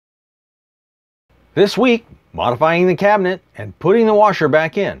This week, modifying the cabinet and putting the washer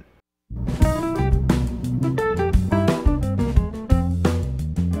back in.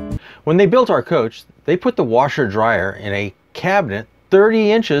 When they built our coach, they put the washer dryer in a cabinet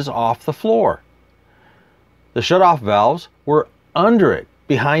 30 inches off the floor. The shutoff valves were under it,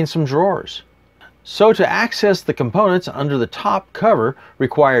 behind some drawers. So to access the components under the top cover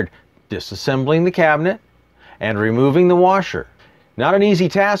required disassembling the cabinet and removing the washer. Not an easy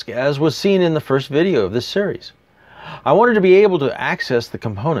task, as was seen in the first video of this series. I wanted to be able to access the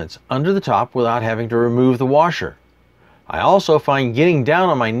components under the top without having to remove the washer. I also find getting down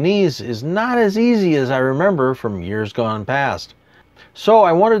on my knees is not as easy as I remember from years gone past. So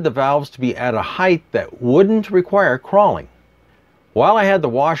I wanted the valves to be at a height that wouldn't require crawling. While I had the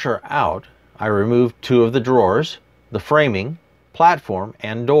washer out, I removed 2 of the drawers, the framing, platform,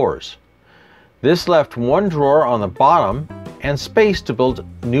 and doors. This left 1 drawer on the bottom and space to build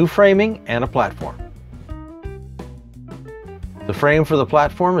new framing and a platform. The frame for the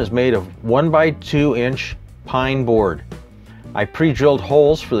platform is made of 1 by 2 inch pine board. I pre-drilled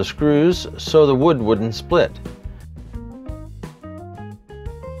holes for the screws so the wood wouldn't split.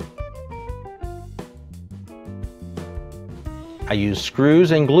 I used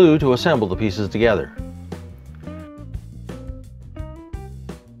screws and glue to assemble the pieces together.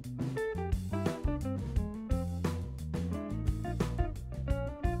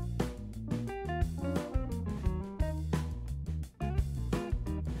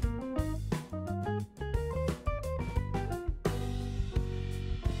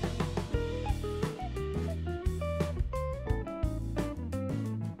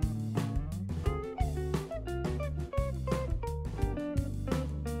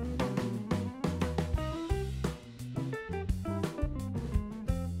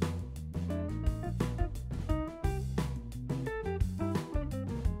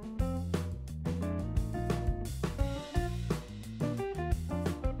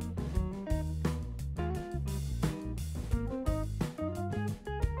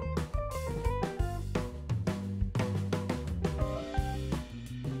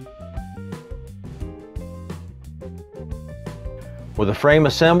 With the frame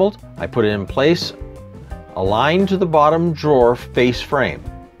assembled, I put it in place, aligned to the bottom drawer face frame.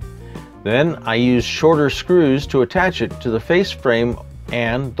 Then I used shorter screws to attach it to the face frame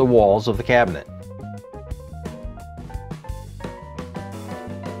and the walls of the cabinet.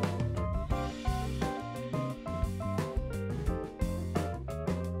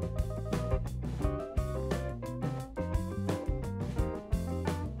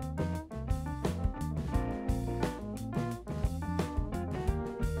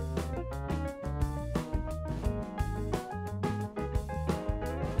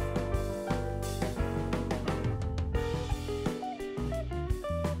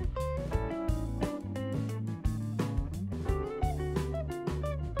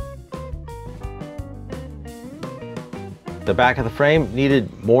 The back of the frame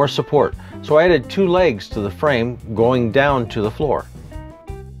needed more support, so I added 2 legs to the frame going down to the floor.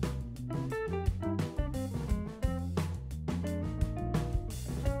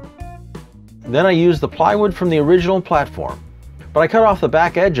 Then I used the plywood from the original platform, but I cut off the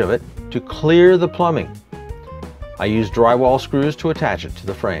back edge of it to clear the plumbing. I used drywall screws to attach it to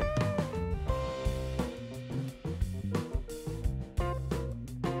the frame.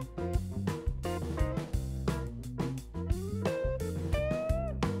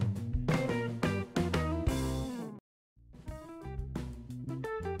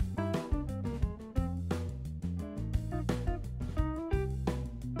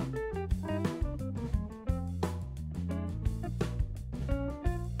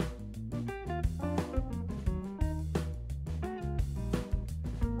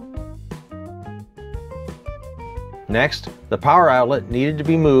 Next, the power outlet needed to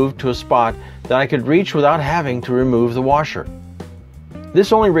be moved to a spot that I could reach without having to remove the washer.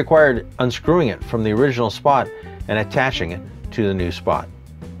 This only required unscrewing it from the original spot and attaching it to the new spot.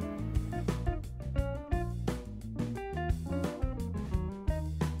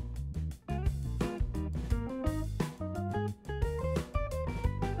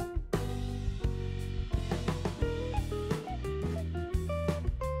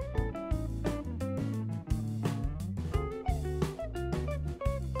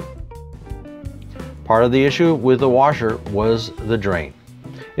 Part of the issue with the washer was the drain.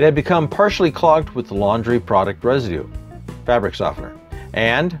 It had become partially clogged with the laundry product residue, fabric softener,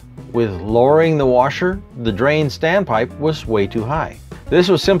 and with lowering the washer, the drain standpipe was way too high. This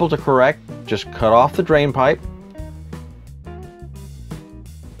was simple to correct. Just cut off the drain pipe,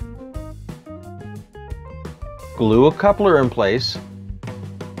 glue a coupler in place,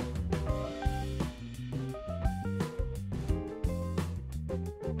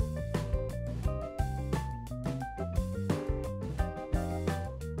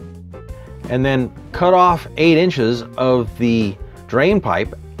 and then cut off 8 inches of the drain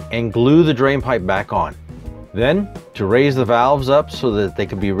pipe and glue the drain pipe back on. Then, to raise the valves up so that they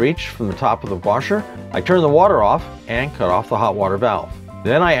can be reached from the top of the washer, I turned the water off and cut off the hot water valve.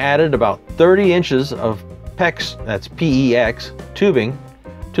 Then I added about 30 inches of PEX, that's PEX, tubing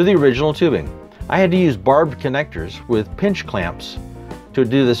to the original tubing. I had to use barbed connectors with pinch clamps to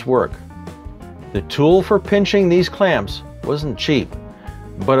do this work. The tool for pinching these clamps wasn't cheap,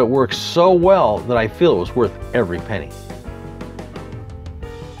 but it works so well that I feel it was worth every penny.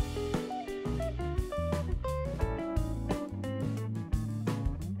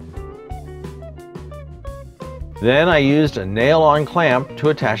 Then I used a nail-on clamp to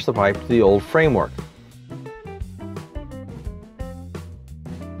attach the pipe to the old framework.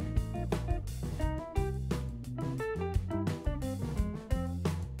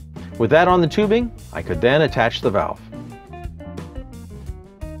 With that on the tubing, I could then attach the valve.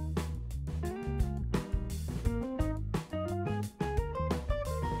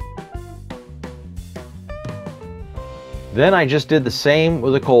 Then I just did the same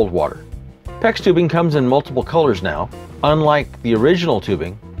with the cold water. PEX tubing comes in multiple colors now, unlike the original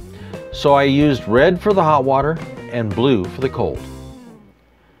tubing, so I used red for the hot water and blue for the cold.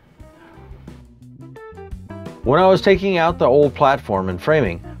 When I was taking out the old platform and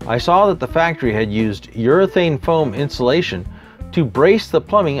framing, I saw that the factory had used urethane foam insulation to brace the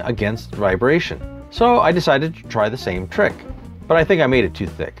plumbing against vibration. So I decided to try the same trick, but I think I made it too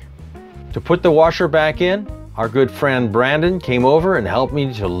thick. To put the washer back in, our good friend Brandon came over and helped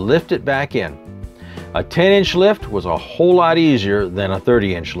me to lift it back in. A 10-inch lift was a whole lot easier than a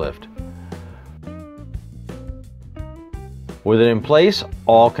 30-inch lift. With it in place,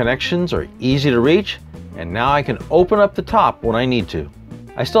 all connections are easy to reach, and now I can open up the top when I need to.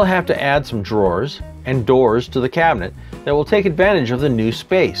 I still have to add some drawers and doors to the cabinet that will take advantage of the new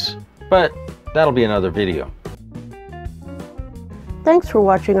space, but that'll be another video. Thanks for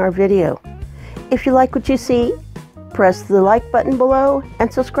watching our video. If you like what you see, press the like button below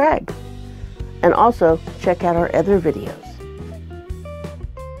and subscribe. And also check out our other videos.